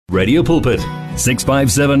Radio Pulpit,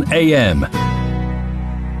 657 AM.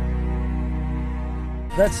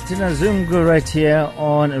 That's Tina Zungu right here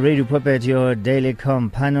on Radio Pulpit, your daily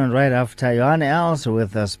companion, right after Johan Els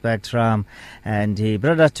with the Spectrum. And he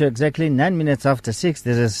brought us to exactly 9 minutes after 6.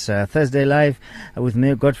 This is Thursday Live with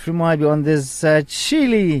me, Godfrey Moabi, on this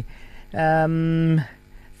chilly Thursday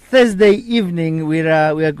evening. We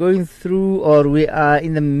are going through, or we are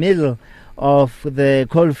in the middle of the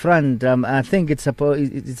cold front. I think it's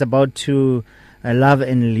about to love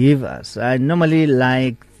and leave us. I normally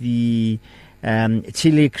like the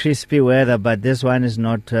chilly, crispy weather, but this one is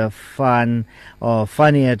not fun or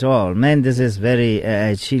funny at all. Man, this is very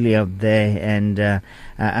chilly out there, and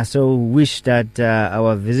I so wish that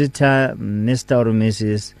our visitor, Mr. or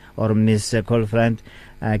Mrs. or Miss Coldfront,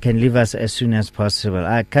 can leave us as soon as possible.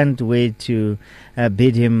 I can't wait to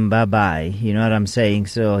bid him bye-bye, you know what I'm saying?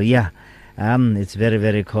 So, yeah, it's very,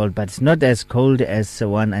 very cold, but it's not as cold as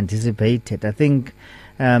one anticipated. I think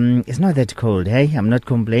it's not that cold, hey? I'm not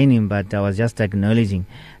complaining, but I was just acknowledging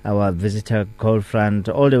our visitor cold front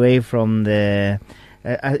all the way from the.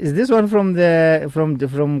 Is this one from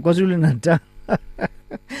KwaZulu-Natal?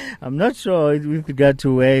 I'm not sure with regard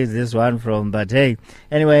to where is this one from, but hey,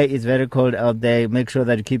 anyway, it's very cold out there. Make sure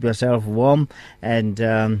that you keep yourself warm,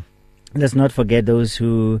 and let's not forget those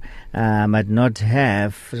who might not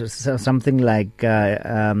have something like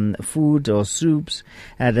food or soups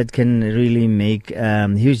that can really make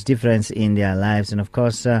huge difference in their lives. And of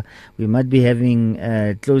course, we might be having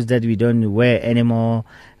clothes that we don't wear anymore,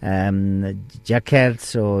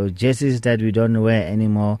 jackets or jerseys that we don't wear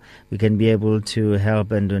anymore. We can be able to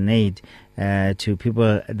help and donate to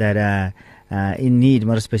people that are in need,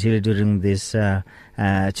 more especially during this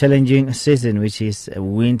challenging season, which is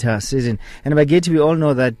winter season. And by Gate, we all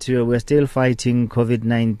know that we're still fighting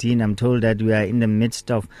COVID-19. I'm told that we are in the midst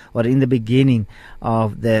of, or in the beginning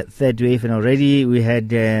of the third wave, and already we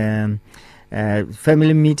had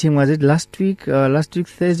family meeting. Was it last week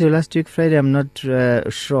Thursday or last week Friday? I'm not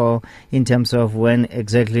sure in terms of when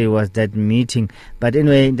exactly was that meeting. But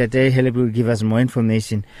anyway, that day Helepi will give us more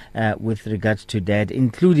information with regards to that,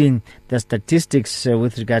 including the statistics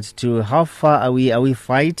with regards to how far are we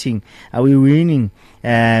fighting, are we winning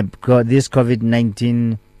this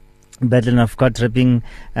COVID-19 battle, and of course wrapping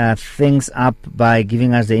things up by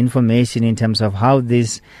giving us the information in terms of how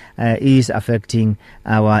this is affecting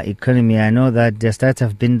our economy. I know that the stats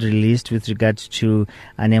have been released with regards to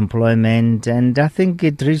unemployment, and I think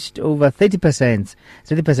it reached over 30%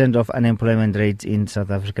 of unemployment rate in South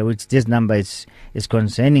Africa, which this number is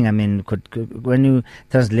concerning. I mean, when you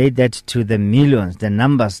translate that to the millions, the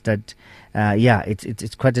numbers that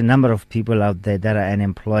it's quite a number of people out there that are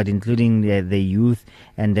unemployed, including the youth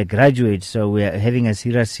and the graduates. So we are having a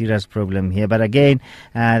serious problem here. But again,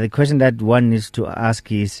 the question that one needs to ask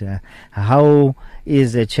is, how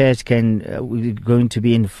is the church going to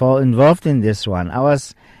be involved in this one? I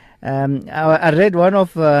read one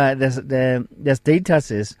of the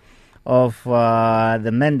statuses of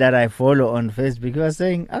the men that I follow on Facebook. He was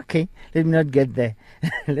saying, okay, let me not get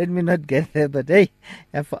there. But hey,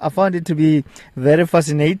 I found it to be very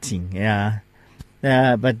fascinating. Yeah.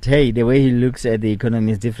 But hey, the way he looks at the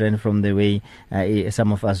economy is different from the way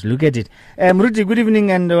some of us look at it. Maruti, good evening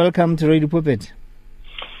and welcome to Radio Pulpit.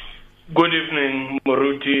 Good evening,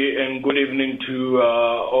 Maruti, and good evening to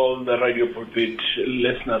all the Radio Pulpit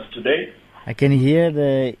listeners today. I can hear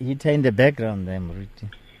the heater in the background there, Maruti.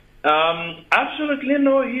 Absolutely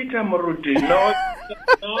no heater, Maruti. No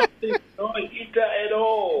heater at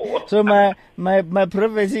all. So my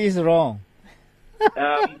prophecy is wrong.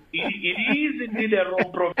 It is indeed a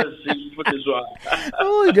wrong prophecy for this one.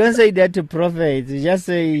 Oh, you don't say that to prophets. You just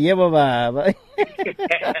say, yeah, Baba.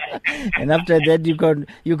 And after that,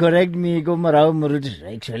 you correct me. Go around, Maruti.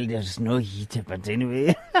 Actually, there's no heater, but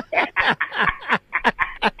anyway.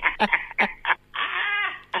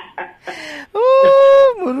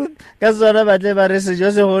 This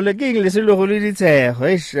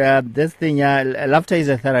thing, laughter is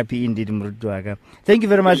a therapy indeed. Thank you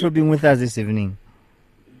very much for being with us this evening.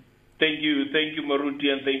 Thank you,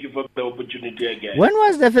 Maruti, and thank you for the opportunity again. When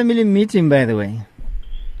was the family meeting, by the way?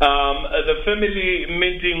 The family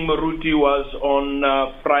meeting, Maruti, was on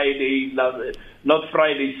Friday.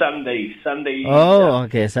 Sunday. Oh,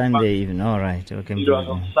 okay, Sunday evening. All right. Okay. It was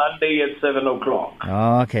on Sunday at 7 o'clock.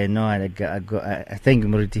 Oh, okay. No, I thank you,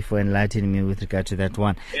 Maruti, for enlightening me with regard to that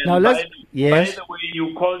one. And now, yes. By the way,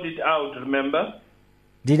 you called it out, remember?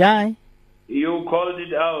 Did I? You called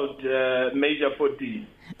it out, Major 14.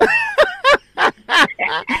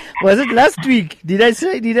 Was it last week? Did I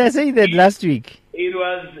say that last week? It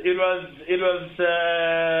was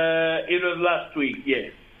last week,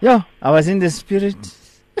 yes. Yeah, I was in the spirit.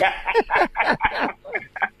 The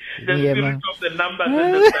spirit of the numbers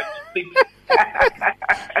and the statistics.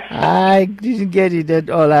 I didn't get it at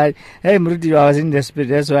all. Hey, Mruti, I was in the spirit.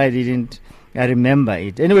 That's why I remember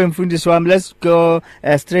it. Anyway, Mfundi Swam, let's go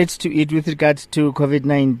straight to it with regard to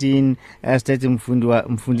COVID-19.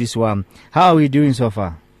 Mfundi Swam. How are we doing so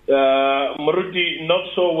far? Mruti, not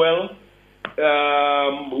so well.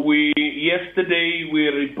 Yesterday we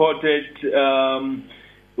reported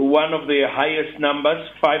one of the highest numbers,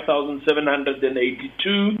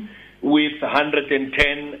 5,782, with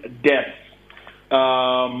 110 deaths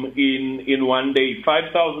in one day.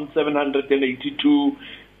 5,782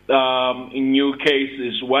 in new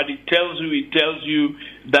cases. What it tells you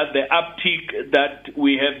that the uptick that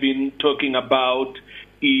we have been talking about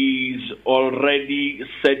is already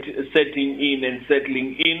setting in and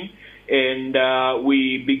settling in, and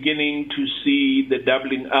we're beginning to see the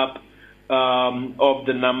doubling up of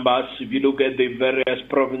the numbers. If you look at the various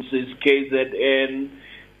provinces, KZN,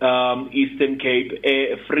 Eastern Cape,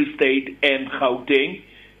 Free State, and Gauteng,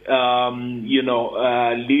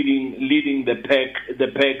 leading the pack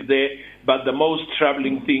there. But the most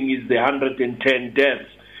troubling thing is the 110 deaths.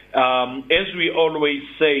 As we always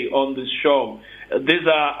say on this show, these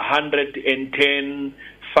are 110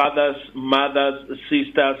 fathers, mothers,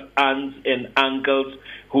 sisters, aunts, and uncles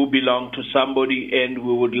who belong to somebody, and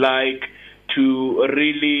we would like to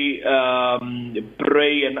really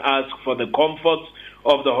pray and ask for the comforts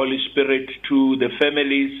of the Holy Spirit to the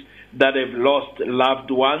families that have lost loved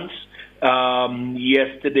ones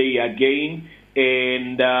yesterday again,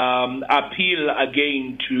 and appeal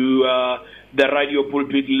again to the Radio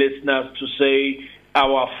Pulpit listeners to say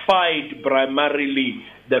our fight primarily,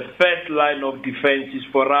 the first line of defense is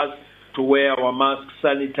for us to wear our masks,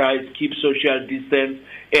 sanitize, keep social distance,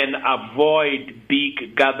 and avoid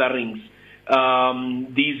big gatherings.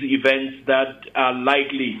 These events that are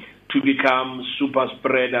likely to become super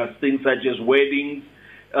spreaders, things such as weddings,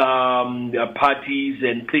 parties,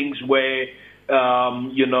 and things where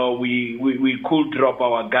we could drop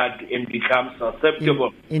our guard and become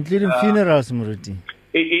susceptible. Including funerals, Muruti.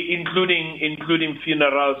 Including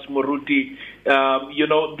funerals, Muruti.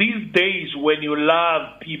 These days when you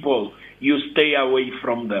love people, you stay away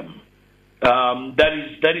from them.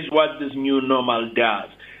 That is what this new normal does.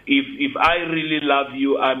 If I really love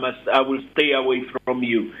you, I will stay away from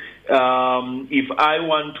you. If I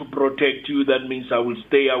want to protect you, that means I will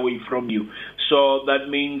stay away from you. So that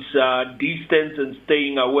means distance and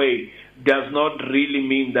staying away does not really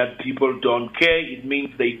mean that people don't care. It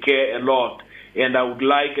means they care a lot. And I would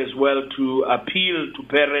like as well to appeal to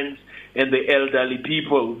parents and the elderly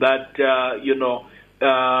people that, that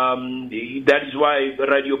is why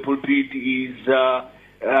Radio Pulpit is,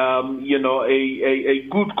 a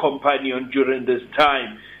good companion during this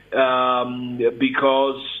time,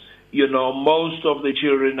 because, most of the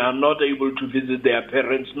children are not able to visit their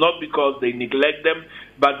parents, not because they neglect them,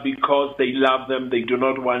 but because they love them. They do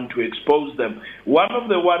not want to expose them. One of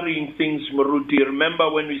the worrying things, Maruti, remember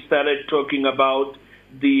when we started talking about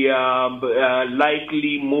the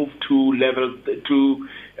likely move to level to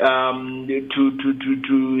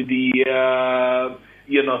the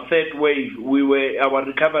third wave, our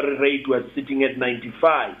recovery rate was sitting at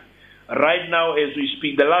 95. Right now, as we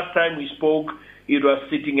speak, the last time we spoke, it was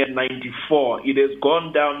sitting at 94. It has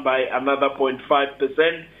gone down by another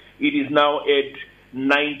 0.5%. It is now at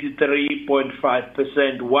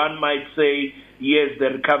 93.5%. One might say, yes, the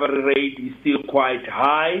recovery rate is still quite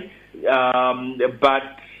high, but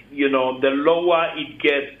the lower it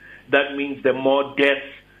gets, that means the more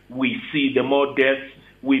deaths we see, the more deaths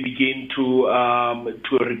we begin to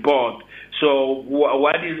report. So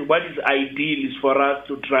what is ideal is for us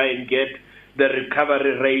to try and get the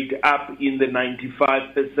recovery rate up in the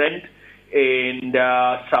 95% and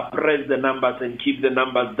suppress the numbers and keep the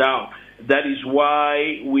numbers down. That is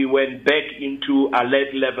why we went back into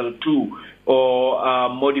alert level 2 or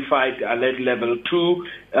modified alert level 2,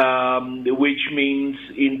 which means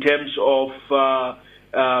in terms of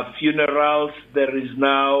funerals, there is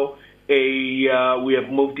now we have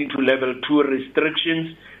moved into level 2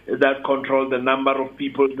 restrictions that control the number of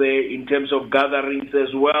people there, in terms of gatherings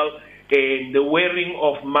as well. And the wearing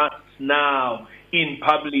of masks now in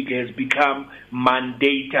public has become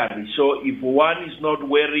mandatory. So if one is not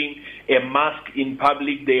wearing a mask in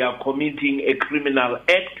public, they are committing a criminal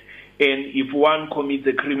act. And if one commits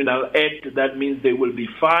a criminal act, that means they will be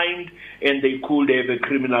fined and they could have a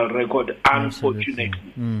criminal record, unfortunately.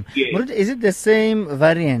 Yes. Is it the same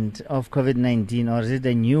variant of COVID-19 or is it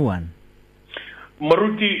a new one?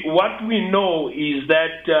 Maruti, what we know is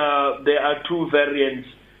that there are two variants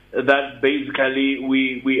that basically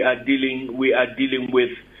we are dealing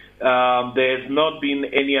with. There has not been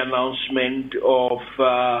any announcement of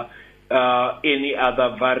any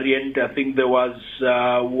other variant. I think there was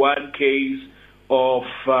one case of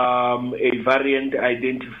a variant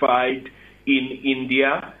identified in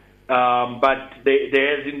India, but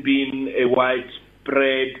there hasn't been a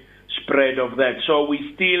widespread spread of that. So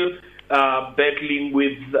we're still battling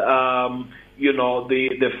with the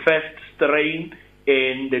first strain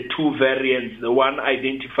and the two variants, the one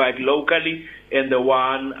identified locally and the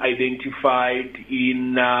one identified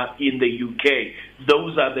in the UK.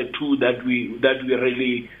 Those are the two that we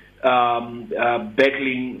really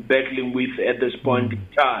battling with at this point in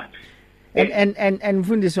time. And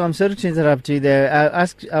Mfundiso, I'm sorry to interrupt you there.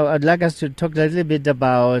 I'd like us to talk a little bit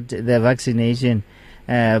about the vaccination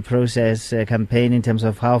process campaign in terms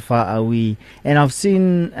of how far are we. And I've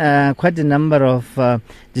seen quite a number of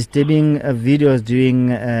disturbing videos doing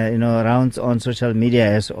rounds on social media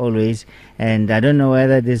as always. And I don't know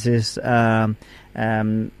whether this is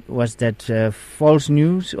was that false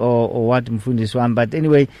news or what, Mfundiso, but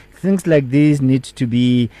anyway, things like these need to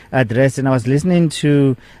be addressed. And I was listening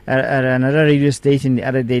to another radio station the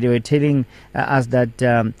other day. They were telling us that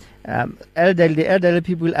elderly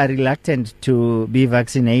people are reluctant to be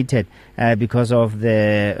vaccinated because of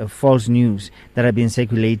the false news that have been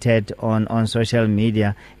circulated on social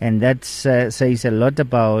media, and that says a lot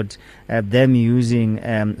about them using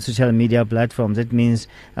social media platforms. That means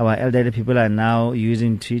our elderly people are now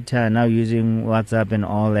using Twitter, now using WhatsApp and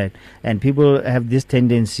all that, and people have this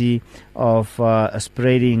tendency of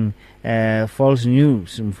spreading false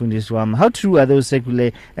news. How true are those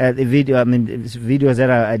videos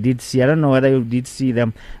that I did see? I don't know whether you did see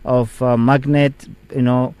them of magnet,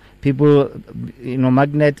 people,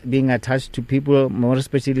 magnet being attached to people, more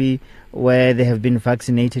especially where they have been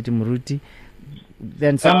vaccinated in Muruti.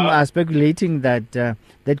 Then some are speculating that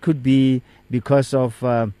that could be because of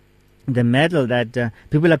the metal that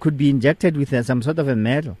people could be injected with some sort of a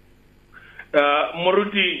metal.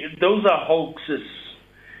 Muruti, those are hoaxes.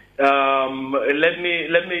 Let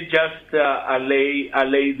me just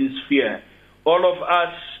allay this fear. All of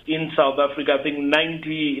us in South Africa, I think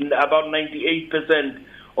about 98%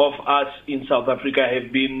 of us in South Africa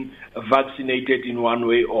have been vaccinated in one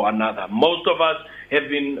way or another. Most of us have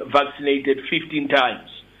been vaccinated 15 times.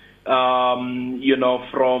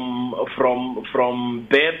 From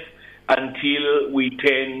birth until we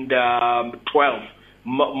turned 12.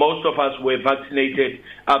 Most of us were vaccinated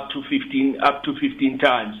up to 15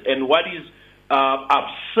 times. And what is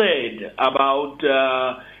absurd about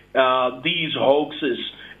these hoaxes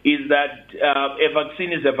is that a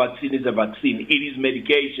vaccine is a vaccine is a vaccine. It is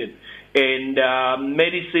medication. And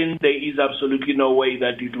medicine, there is absolutely no way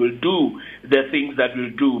that it will do the things that it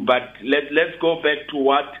will do. But let's go back to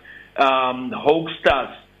what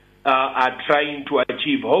hoaxers are trying to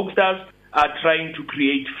achieve. Hoaxers are trying to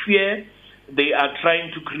create fear. They are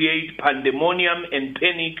trying to create pandemonium and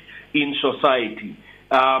panic in society.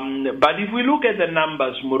 But if we look at the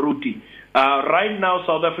numbers, Muruti, right now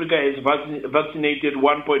South Africa has vaccinated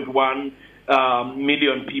 1.1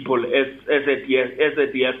 million people as at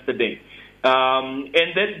yesterday, and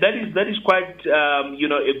that is quite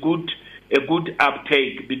a good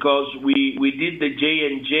uptake, because we did the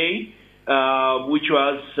J&J, which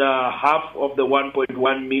was half of the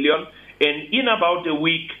 1.1 million, and in about a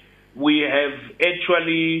week we have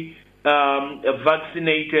actually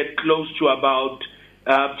vaccinated close to about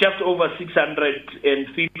just over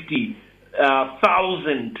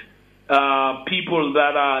 650,000 people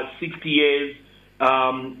that are 60 years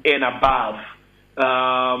and above,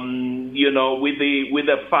 with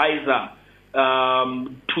the Pfizer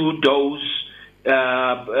 2-dose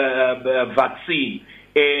vaccine.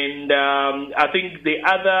 And I think the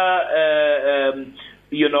other,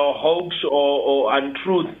 hoax or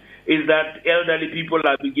untruth is that elderly people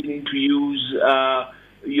are beginning to use,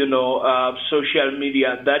 social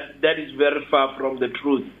media. That is very far from the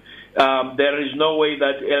truth. There is no way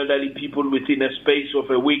that elderly people within a space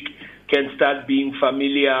of a week can start being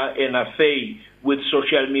familiar and afraid with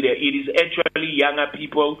social media. It is actually younger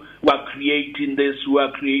people who are creating these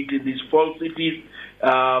falsities.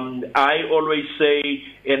 I always say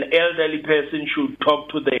an elderly person should talk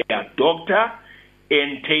to their doctor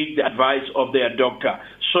and take the advice of their doctor.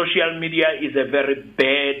 Social media is a very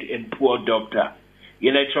bad and poor doctor.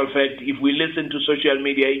 In actual fact, if we listen to social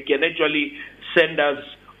media, it can actually send us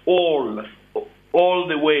all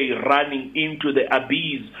the way running into the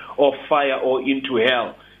abyss of fire or into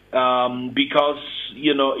hell, because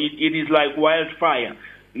it is like wildfire.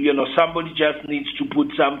 somebody just needs to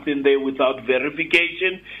put something there without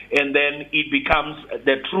verification, and then it becomes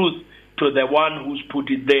the truth to the one who's put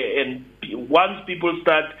it there. And once people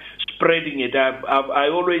start spreading it, I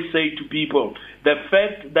always say to people, the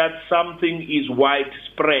fact that something is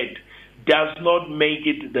widespread does not make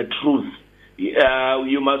it the truth.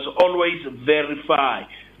 You must always verify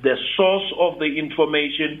the source of the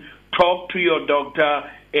information. Talk to your doctor,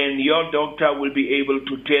 and your doctor will be able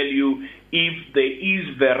to tell you if there is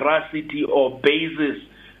veracity or basis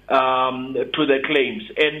to the claims.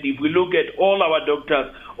 And if we look at all our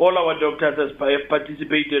doctors have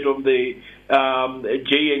participated on the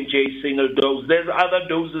J&J single dose. There's other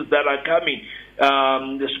doses that are coming.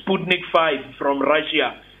 The Sputnik 5 from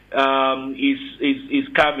Russia is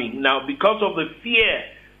coming. Now, because of the fear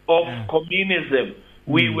of communism,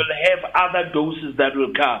 we will have other doses that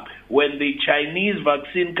will come. When the Chinese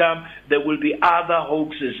vaccine comes, there will be other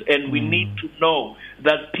hoaxes, and we need to know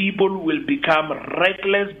that people will become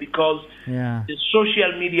reckless because the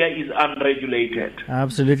social media is unregulated.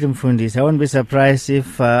 Absolutely, Mfundisi. I won't be surprised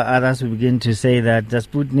if others will begin to say that the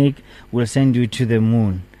Sputnik will send you to the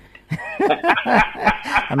moon.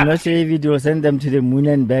 I'm not sure if it will send them to the moon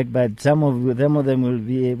and back, but some of them will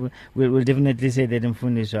be able. Will definitely say that in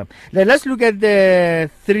Mfundisi. Let's look at the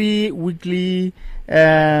 3 weekly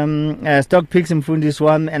stock picks in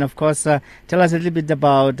Mfundisi, and of course, tell us a little bit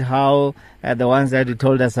about how the ones that you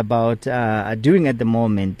told us about are doing at the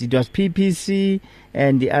moment. It was PPC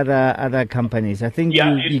and the other companies. I think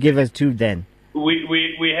you gave us 2 then.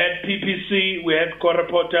 We had PPC, we had Core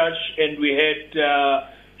Potash, and we had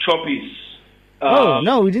Choppies.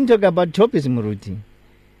 No, we didn't talk about Choppies, Muruti.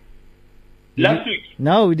 Last week?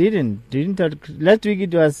 No, we didn't. Last week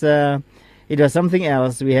it was something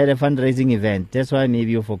else. We had a fundraising event. That's why maybe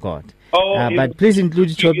you forgot. But please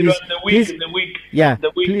include Choppies. The week. Yeah. 3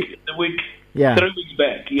 weeks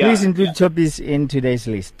back. Yeah. Please include Choppies in today's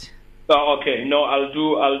list. Okay. No, I'll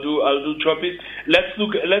do Choppies. Let's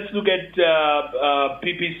look at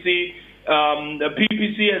PPC. The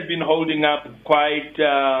PPC has been holding up quite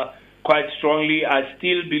strongly. I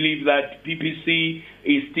still believe that PPC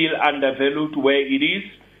is still undervalued where it is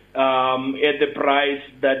at the price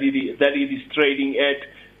that it is trading at.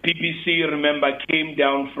 PPC, remember, came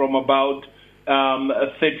down from about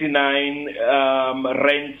 39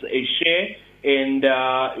 rands a share, and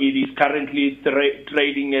it is currently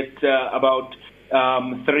trading at about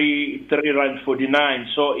 3 rands 49.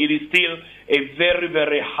 So it is still a very,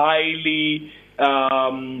 very highly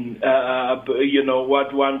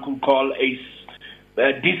what one could call a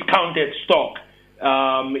discounted stock.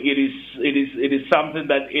 It is something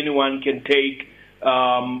that anyone can take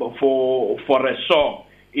for a song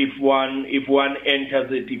if one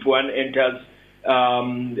enters it, if one enters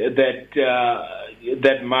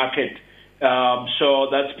that market. So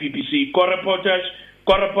that's PPC. Core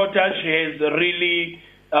Potash has really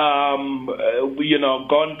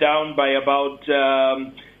gone down by about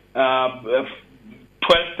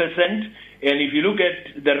 12%. And if you look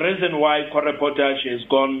at the reason why Core Potash has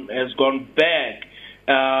gone back,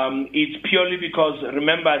 it's purely because,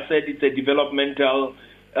 remember I said it's a developmental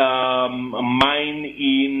mine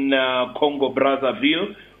in Congo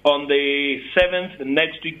Brazzaville. On the 7th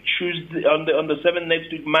next week Tuesday, on the 7th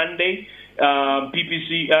next week Monday, Core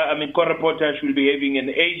Potash will be having an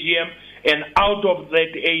AGM, and out of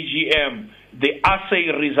that AGM, the assay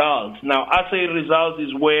results. Now, assay results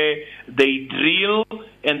is where they drill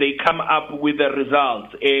and they come up with the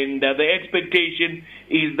results. And the expectation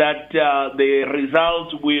is that the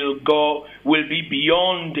results will be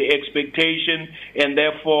beyond the expectation, and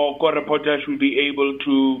therefore Core Potash will be able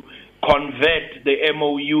to convert the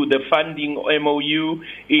MOU, the funding MOU,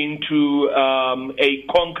 into a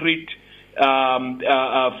concrete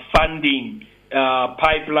funding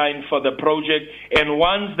pipeline for the project. And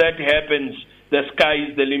once that happens, the sky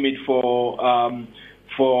is the limit for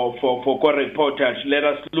Core Potash. Let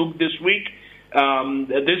us look this week.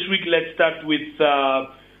 This week, let's start with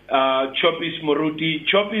Choppies Muruti.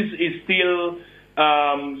 Choppies is still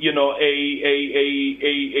a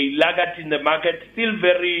laggard in the market, still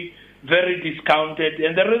very, very discounted.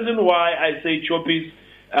 And the reason why I say Choppies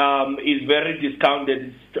is very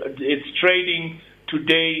discounted, it's trading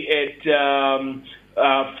today at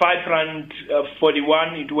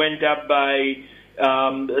 5.41. It went up by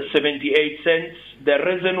 78 cents. The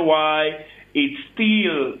reason why it's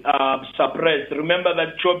still suppressed, remember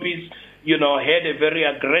that Choppies had a very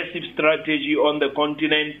aggressive strategy on the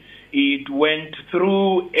continent. It went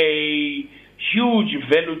through a huge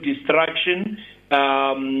value destruction,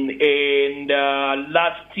 and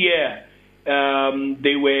last year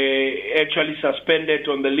they were actually suspended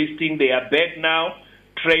on the listing. They are back now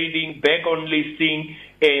trading, back on listing,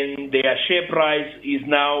 and their share price is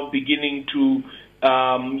now beginning to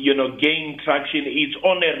gain traction. It's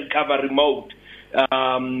on a recovery mode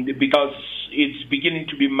because it's beginning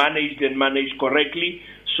to be managed correctly.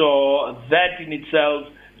 So that in itself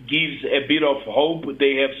gives a bit of hope.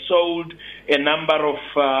 They have sold a number of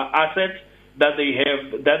assets that they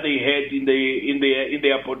had in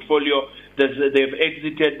their portfolio. They've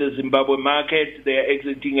exited the Zimbabwe market. They are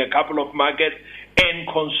exiting a couple of markets and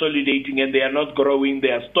consolidating, and they are not growing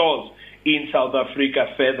their stores in South Africa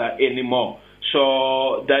further anymore.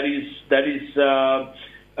 So that is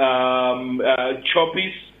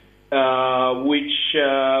Choppies,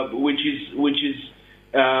 which is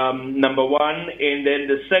number one, and then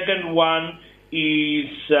the second one is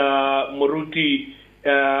Muruti,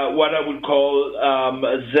 what I would call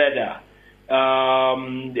Zeda.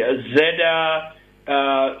 Zeda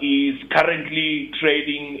is currently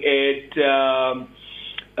trading at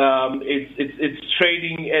it's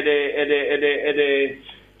trading at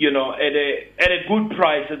a good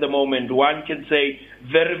price at the moment. One can say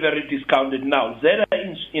very, very discounted now. Zeda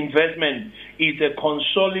investment is a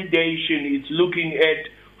consolidation. It's looking at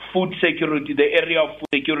food security, the area of food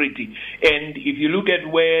security. And if you look at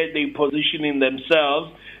where they're positioning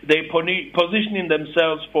themselves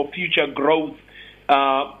for future growth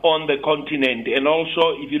on the continent. And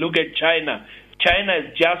also, if you look at China has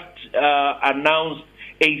just announced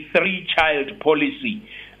a 3-child policy.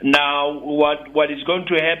 Now, what is going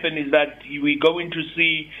to happen is that we're going to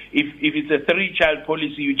see if it's a 3-child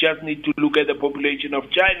policy, you just need to look at the population of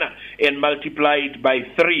China and multiply it by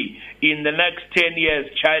 3. In the next 10 years,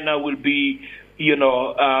 China will be,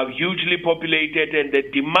 hugely populated, and the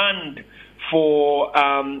demand for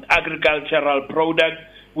agricultural products,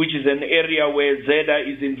 which is an area where Zeda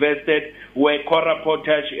is invested, where Cora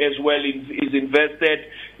Potash as well is invested.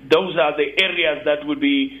 Those are the areas that would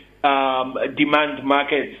be demand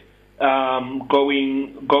markets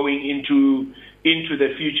going into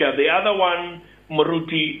the future. The other one,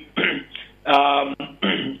 Muruti,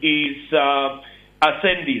 is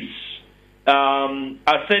Ascendis.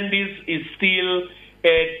 Ascendis is still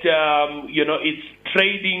at it's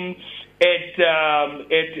trading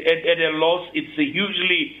at a loss. It's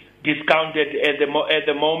hugely discounted at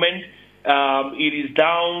the moment. It is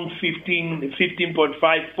down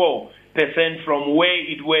 15.54% from where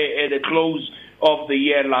it were at the close of the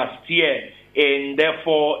year last year, and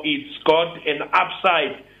therefore it's got an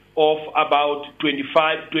upside of about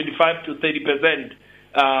 25 to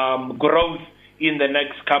 30% growth in the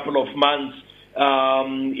next couple of months.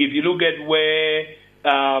 If you look at where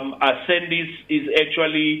Ascendis is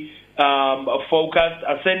actually focused,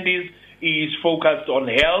 Ascendis is focused on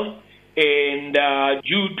health, and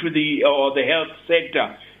due to the health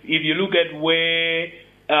sector, if you look at where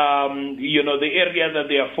the areas that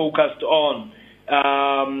they are focused on,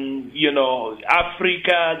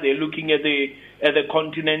 Africa, they're looking at the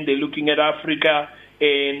continent, they're looking at Africa,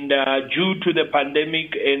 and due to the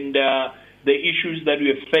pandemic and the issues that we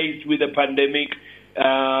have faced with the pandemic,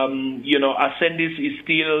 Ascendis is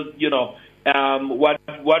still, what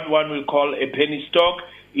one will call a penny stock.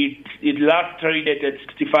 It last traded at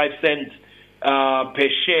 65 cents per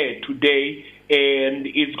share today, and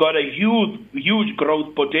it's got a huge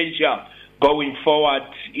growth potential going forward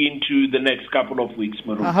into the next couple of weeks,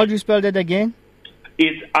 Maru. How do you spell that again?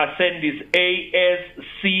 It's Ascendis,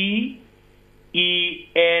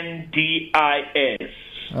 ASCENDIS.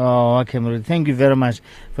 Oh, okay, Maru. Thank you very much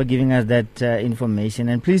for giving us that information.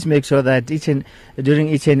 And please make sure that during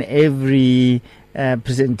each and every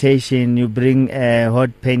presentation you bring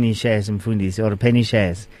hot penny shares, Mfundis, or penny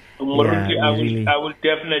shares. Maruti, I will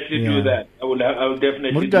definitely do that. I will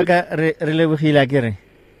definitely do that.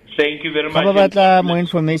 Thank you very much. More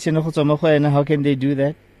information, how can they do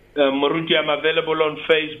that? Maruti, I'm available on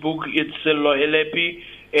Facebook. It's Sello Helepi,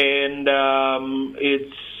 and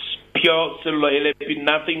it's pure Sello Helepi,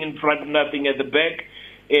 nothing in front, nothing at the back.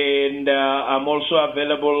 And I'm also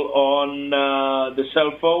available on the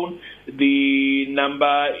cell phone. The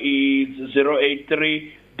number is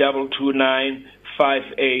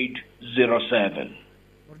 083-229-5807.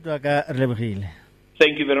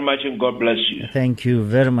 Thank you very much, and God bless you. Thank you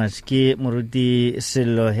very much. Ki Muruti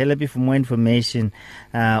Sello Helepi. For more information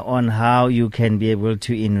on how you can be able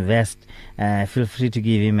to invest, feel free to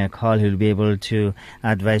give him a call. He'll be able to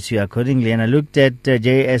advise you accordingly. And I looked at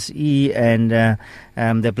JSE and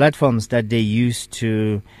the platforms that they use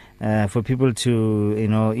to for people to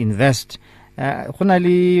invest. What's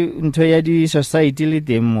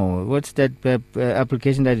that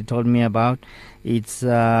application that you told me about? It's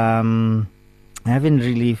I haven't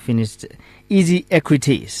really finished easy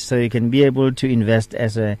equities, so you can be able to invest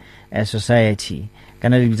as a society. You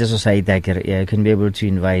can be able to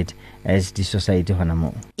invite as the society.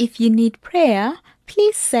 If you need prayer,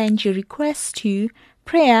 please send your request to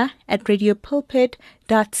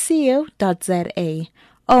prayer@radiopulpit.co.za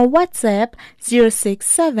or WhatsApp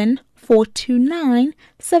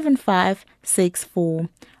 067-429-7564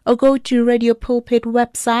 or go to Radio Pulpit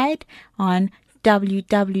website on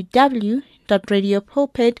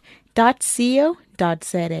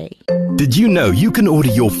www.radiopulpit.co.za. Did you know you can order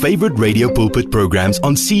your favorite Radio Pulpit programs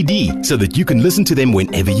on CD so that you can listen to them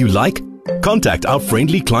whenever you like? Contact our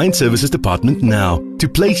friendly client services department now to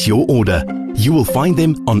place your order. You will find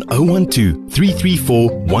them on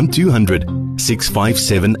 012-334-1200,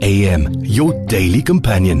 657 AM, your daily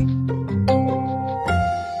companion.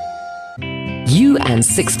 You and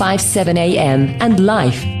 657 AM and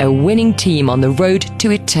life, a winning team on the road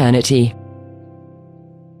to eternity.